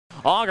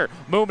Auger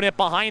moving it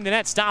behind the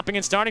net, stopping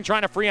and starting,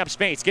 trying to free up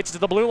space. Gets to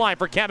the blue line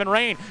for Kevin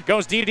Rain.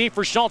 Goes D-to-D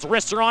for Schultz.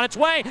 Wrists are on its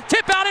way.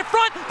 Tip out in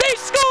front. They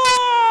score!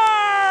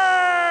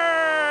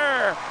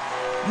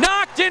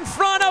 Knocked in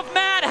front of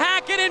Matt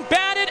Hackett and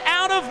batted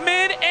out of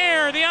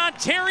mid-air. The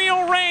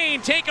Ontario Reign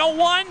take a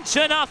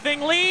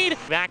 1-0 lead.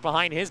 Back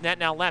behind his net,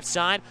 now left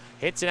side.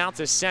 Hits it out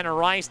to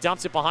center ice,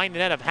 dumps it behind the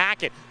net of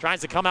Hackett.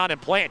 Tries to come out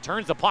and play it,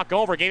 turns the puck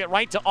over, gave it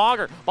right to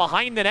Auger.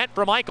 Behind the net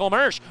for Michael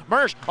Mersch.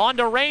 Mersch on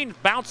to Rain,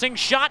 bouncing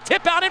shot,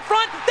 tip out in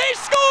front. They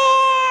score!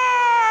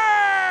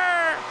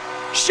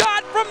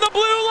 Shot from the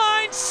blue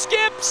line,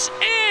 skips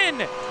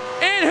in.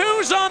 And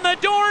who's on the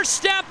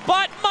doorstep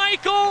but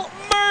Michael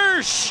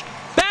Mersch?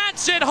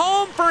 Bats it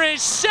home for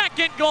his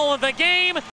second goal of the game.